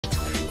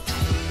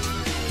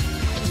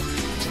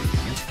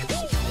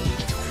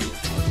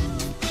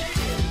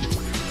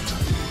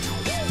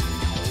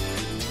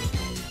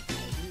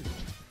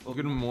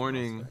Good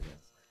morning. Rosco, I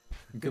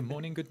guess. Good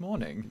morning, good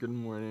morning. Good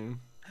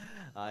morning.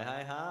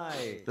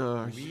 Hi.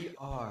 Gosh. We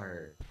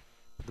are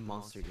the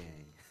Monster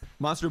Gang.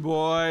 Monster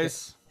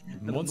Boys.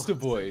 Monster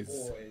Boys.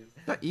 Is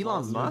that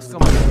Elon Monster Musk on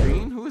Boys. my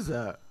screen? Who is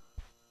that?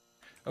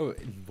 Oh,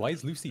 why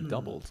is Lucy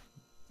doubled?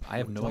 I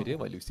have no idea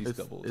why Lucy's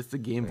doubled. It's the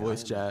game Wait,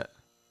 voice I'm- chat.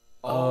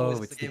 Oh, it's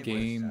it's the voice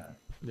game. chat.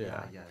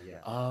 Yeah.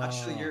 Yeah.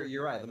 Actually, Oh.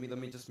 you're right. Let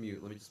me just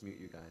mute. Let me just mute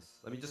you guys.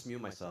 Let me just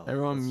mute myself.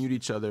 Everyone Let's- mute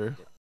each other.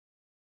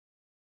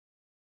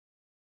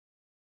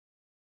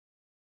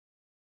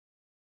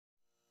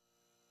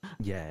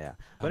 Yeah.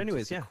 But I'm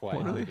anyways, just a yeah. quiet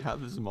Why do they habit.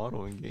 have this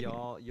model in game?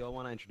 Y'all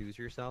want to introduce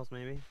yourselves,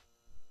 maybe?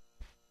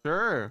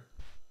 Sure.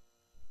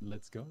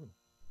 Let's go.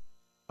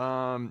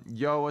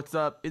 Yo, what's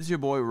up? It's your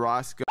boy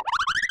Rosco.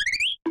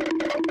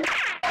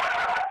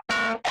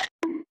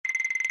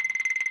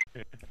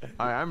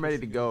 Alright, I'm ready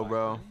to go,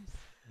 bro.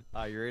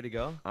 You ready to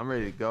go? I'm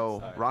ready to go.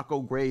 Sorry.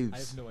 Rocco I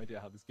Graves. have no idea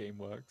how this game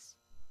works.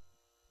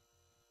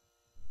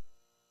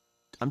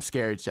 I'm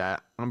scared,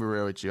 chat. I'm gonna be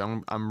real with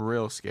you. I'm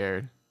real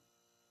scared.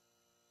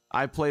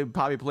 I played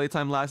probably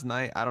playtime last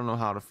night. I don't know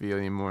how to feel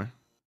anymore.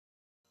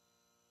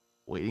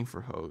 Waiting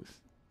for host.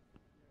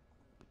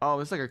 Oh,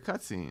 it's like a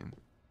cutscene.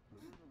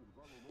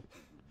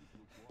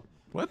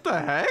 What the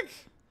heck?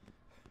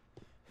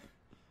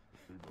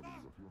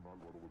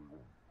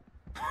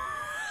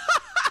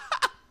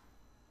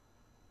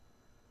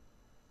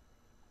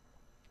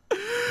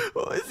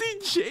 What is he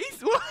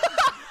chasing?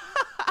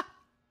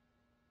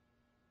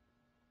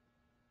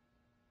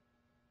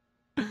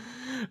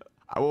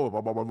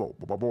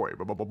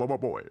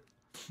 Boy.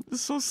 This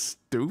is so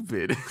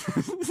stupid.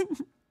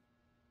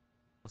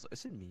 Also,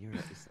 is it me or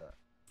is that?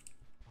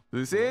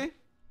 Lucy? Hey,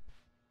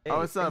 Oh,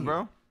 what's up, hey,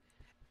 bro?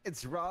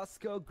 It's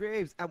Rosco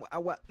Graves.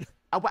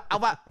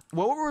 What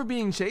were we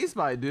being chased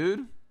by,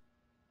 dude?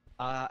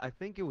 I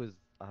think it was.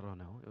 I don't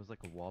know. It was like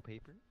a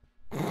wallpaper.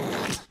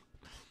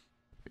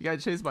 We got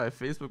chased by a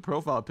Facebook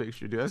profile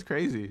picture, dude. That's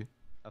crazy.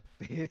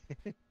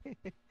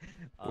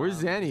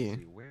 Where's let's Zanny?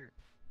 see, Where?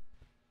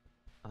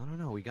 I don't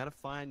know. We gotta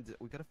find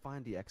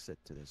the exit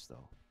to this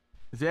though.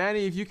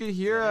 Zanny, if you could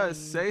hear us,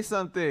 Zanny. say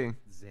something.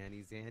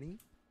 Zanny.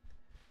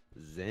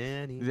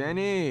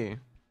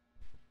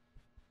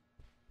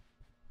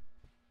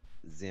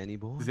 Zanny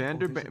boy.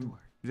 Xander, there's a door.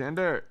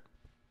 Xander,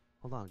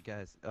 Hold on,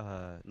 guys.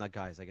 Not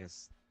guys. I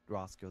guess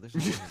Roscoe. There's a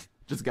door.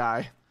 just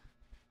guy.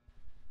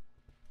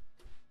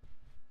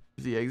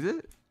 Is he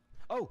exit?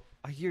 Oh,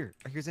 I hear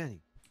Zanny.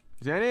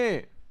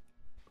 Zanny,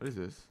 what is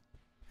this?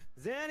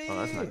 Zanny. Oh,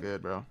 that's not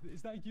good, bro.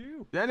 Is that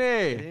you? It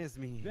Zanny, is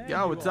me. There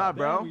Yo, you what's are, up,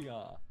 bro? There we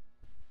are.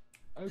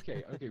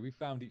 Okay, we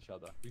found each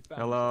other.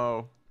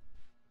 hello.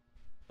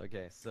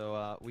 Okay,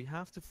 so we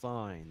have to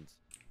find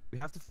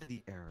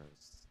the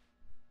arrows.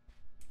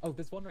 Oh,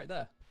 there's one right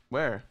there.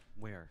 Where?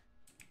 Where?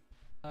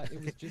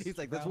 It was just He's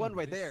like, there's round one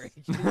right this-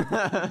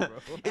 there.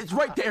 It's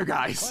right there,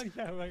 guys. Oh,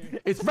 yeah,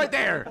 wait. It's right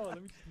there. Oh,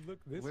 let me just look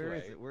this Where way.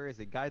 is it? Where is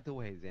it? Guide the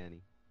way,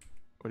 Zanny.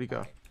 Where'd he go?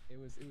 Alright, It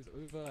was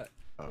over.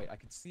 Oh. Wait, I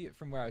could see it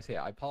from where I was here.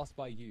 I passed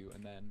by you,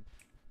 and then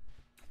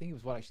I think it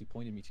was what actually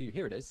pointed me to you.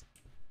 Here it is.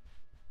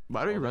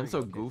 Why do you Oh, run there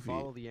so go. Okay, goofy?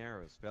 Follow the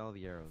arrows. Follow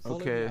the arrows. Follow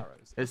the Okay,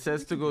 arrows. it says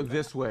We to can go do that.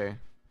 this way.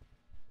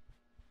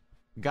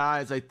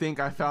 Guys, I think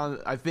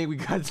we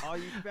got. Oh,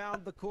 you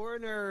found the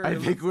corner. I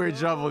think Let's we're in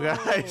trouble,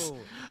 guys. go.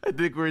 I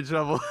think we're in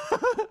trouble.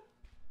 Oh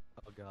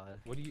God.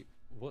 What do you?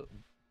 What?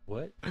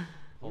 What?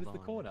 Hold Where's the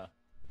on. corner?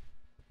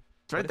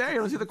 It's right What if there. You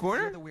don't see the it's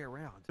corner? The other way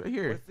around. It's right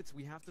here. What if it's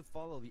we have to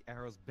follow the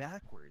arrows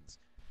backwards?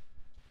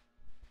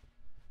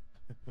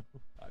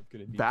 I'm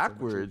gonna need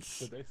Backwards?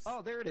 So much for this.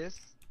 Oh, there it is.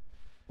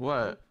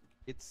 What?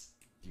 It's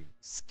you.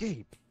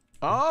 Escape.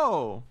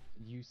 Oh.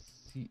 You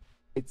see?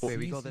 It's Wait,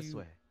 we go this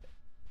way.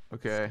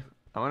 Okay.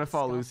 I want to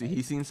follow Lucy.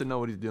 He seems to know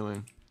what he's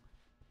doing.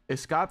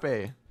 Escape.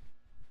 Escape.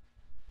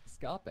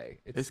 Escape.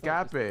 It's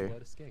spelled just like the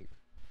word escape.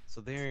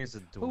 So there is a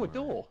door. Oh, a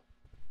door.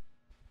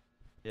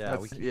 Yeah,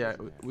 That's- yeah,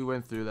 we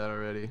went through that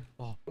already.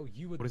 Oh,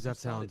 you would. What does that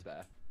sound?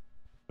 There.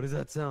 What does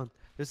that sound?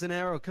 There's an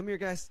arrow. Come here,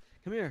 guys.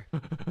 Come here. For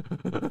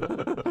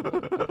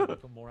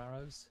more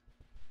arrows.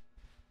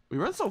 We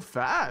run so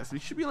fast. We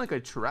should be like a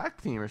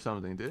track team or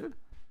something, dude.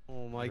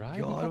 Oh my Right,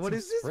 we God! got What some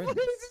is this? What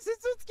sprints. is this?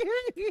 It's so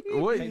scary.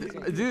 What, Hey, it's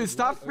okay, dude? it's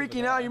Stop right over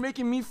freaking out. there. You're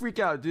making me freak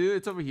out, dude.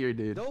 It's over here,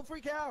 dude. Don't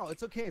freak out.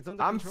 It's okay. It's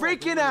under I'm control. Don't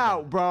freaking worry about out,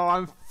 it. bro.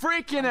 I'm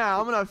freaking out.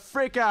 I'm gonna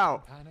freak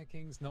out.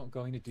 Panicking not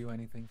going to do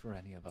anything for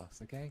any of us.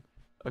 Okay.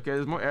 Okay,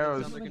 there's more It's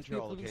arrows. under Let's be a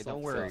control. little Okay, soft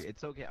don't worry. soft.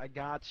 It's okay. I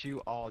got you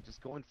all.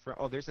 Just go in front.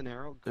 Oh, there's an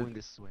arrow going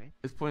this way.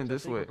 It's pointing So I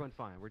this think way. We're going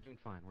fine. We're doing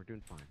fine. We're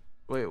doing fine.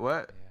 Wait,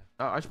 what?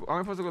 Yeah. Aren't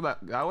we supposed to go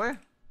that way?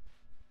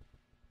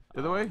 The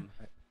other way?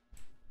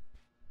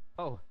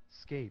 Oh,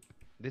 escape.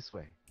 This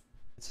way.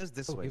 It says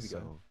this Oh, way, here we go.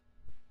 so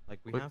like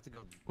we What- have to go.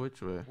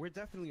 Which way? We're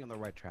definitely on the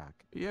right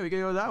track. Yeah, we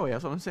gotta go that way.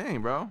 That's what I'm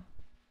saying, bro.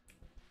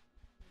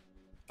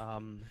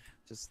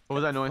 Just. What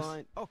was that noise?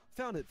 find- Oh,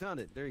 found it. Found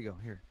it. There you go.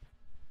 Here.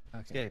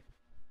 Okay. Escape.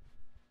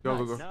 Go,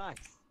 Nice. go, go. Nice.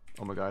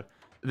 Oh my god.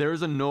 There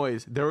was a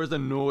noise. There was a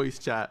noise,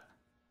 chat.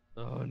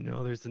 Oh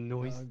no, there's a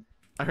noise.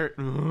 I heard.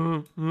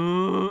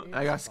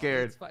 I got It's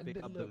scared. fine,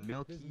 Pick up the look,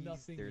 milk there's keys.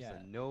 nothing There's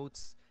yet. a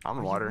notes. I'm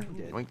Are you water.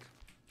 wounded? Wink.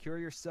 Cure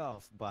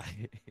yourself by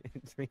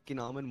drinking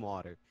almond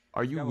water.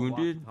 Are you Grab a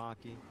wounded?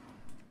 walkie-talkie.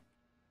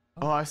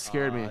 Oh, that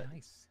scared me.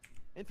 Nice.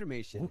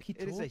 Information.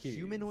 It is a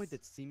humanoid Walkie-talkies.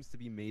 that seems to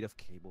be made of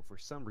cable for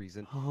some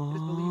reason. It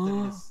is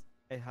believed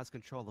that it has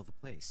control of the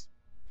place.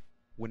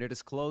 When it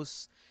is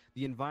close,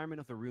 the environment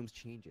of the rooms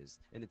changes,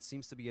 and it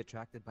seems to be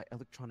attracted by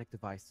electronic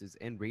devices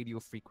and radio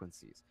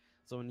frequencies.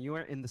 So when you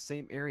are in the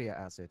same area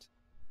as it,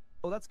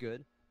 oh, that's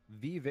good.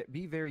 Be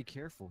very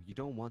careful. You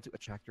don't want to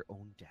attract your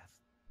own death.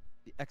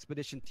 The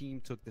expedition team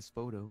took this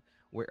photo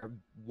where a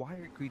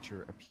wired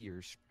creature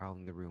appears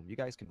prowling the room. You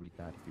guys can read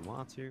that if you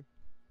want to.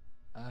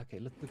 Okay,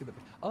 let's look at the.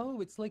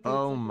 Oh, it's like.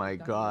 Oh it's like my a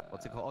God.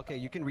 What's it called? Okay,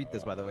 you can read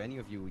this, by the way. Any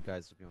of you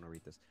guys, if you want to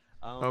read this.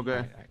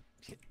 Okay.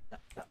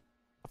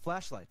 A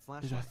flashlight.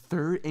 There's a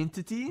third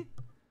entity?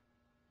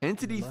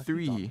 Entity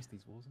 3.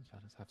 These walls and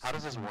shadows have How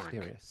does this something work?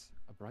 mysterious,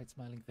 a bright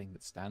smiling thing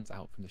that stands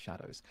out from the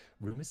shadows.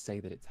 Rumors say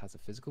that it has a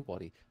physical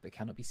body that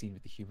cannot be seen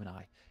with the human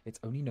eye. It's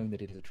only known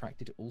that it is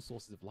attracted to all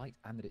sources of light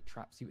and that it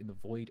traps you in the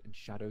void, and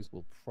shadows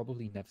will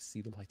probably never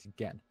see the light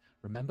again.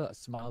 Remember, a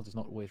smile does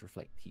not always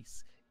reflect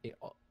peace.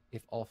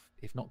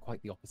 If not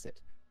quite the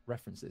opposite.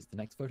 References. The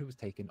next photo was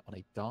taken on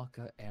a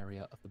darker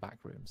area of the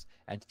backrooms.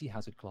 Entity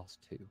hazard class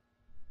 2.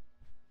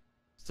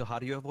 So how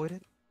do you avoid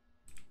it?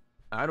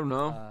 I don't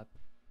know.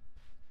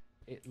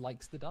 It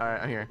likes the dark.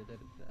 Alright, I'm here.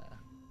 Da-da-da-da-da.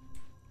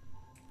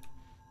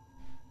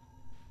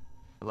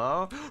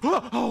 Hello?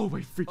 Oh my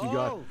freaking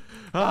God. Oh!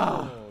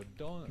 Ah. Oh,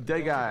 don't.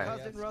 Dead guy.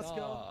 Cousin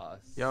Rosco.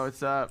 Yo,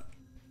 what's up?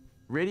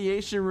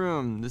 Radiation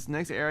room. This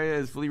next area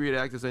is fully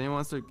radioactive, so anyone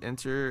wants to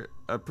enter,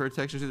 a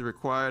protection is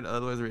required,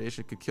 otherwise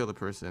radiation could kill the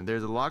person.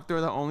 There's a locked door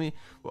that only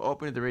will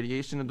open if the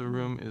radiation of the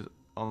room is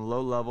on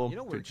low level. You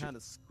know we're kind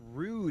of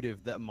screwed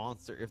if the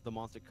monster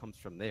comes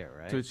from there,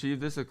 right? To achieve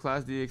this, a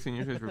Class D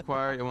extinguisher is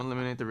required. It won't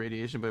eliminate the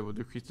radiation, but it will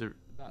decrease the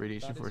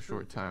radiation for a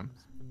short time.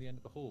 From the end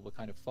of the hall, we're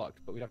kind of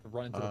fucked, but we'd have to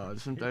run into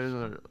There's some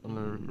items on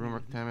the room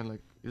are contaminated.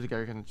 Like, there's a guy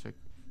who can check.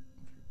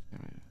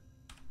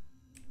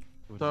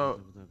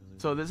 So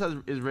this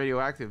is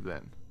radioactive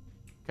then.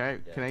 Okay,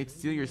 Yeah. can I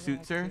steal your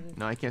suit, sir?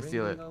 No, I can't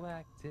steal it.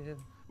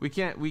 We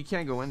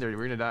can't go in there.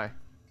 We're gonna die.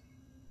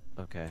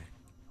 Okay.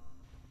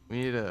 We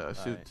need a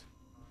suit. Alright.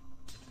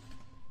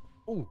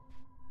 Oh,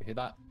 You hear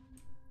that?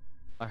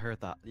 I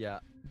heard that. Yeah.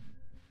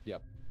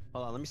 Yep.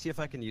 Hold on, let me see if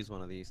I can use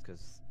one of these,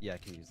 cause yeah, I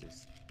can use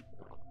this.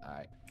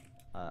 Alright.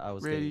 I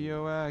was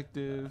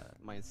Radioactive. getting,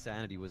 my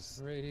insanity was.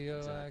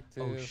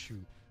 Radioactive. Oh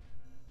shoot.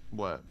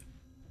 What?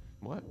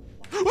 What?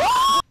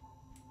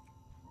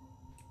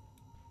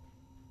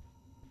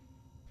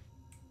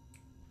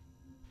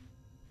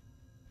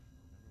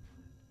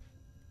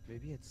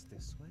 Maybe it's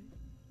this way.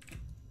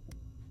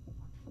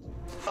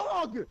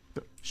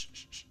 Shh,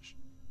 shh, shh, shh.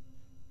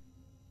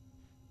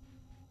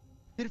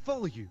 Did it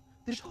follow you?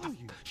 Did it follow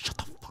you? Shut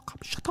the fuck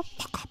up. Shut the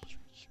fuck up.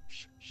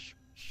 Shh.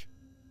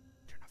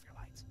 Turn off your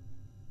lights.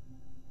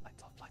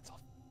 Lights off, lights off.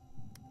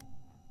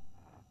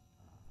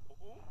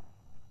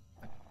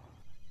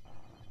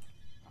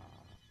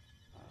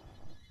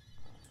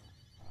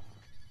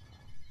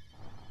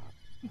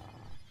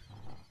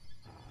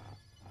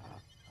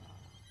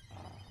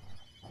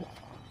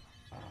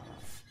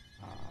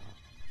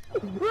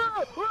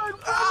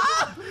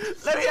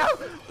 Let me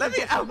out! Let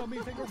me out!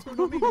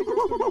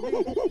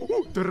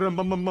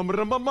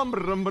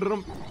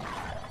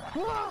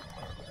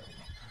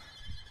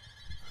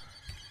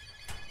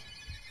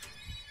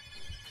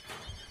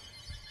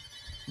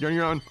 You're on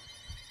your own.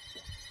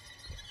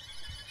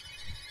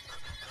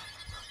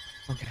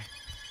 Okay.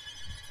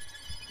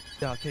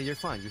 Yeah, okay, you're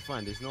fine. You're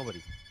fine. There's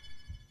nobody.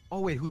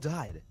 Oh wait, who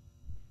died?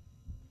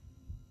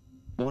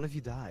 One of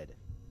you died.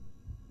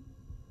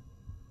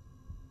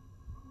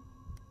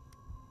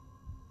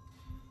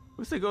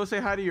 Who's to go say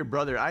hi to your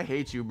brother? I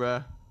hate you,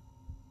 bruh.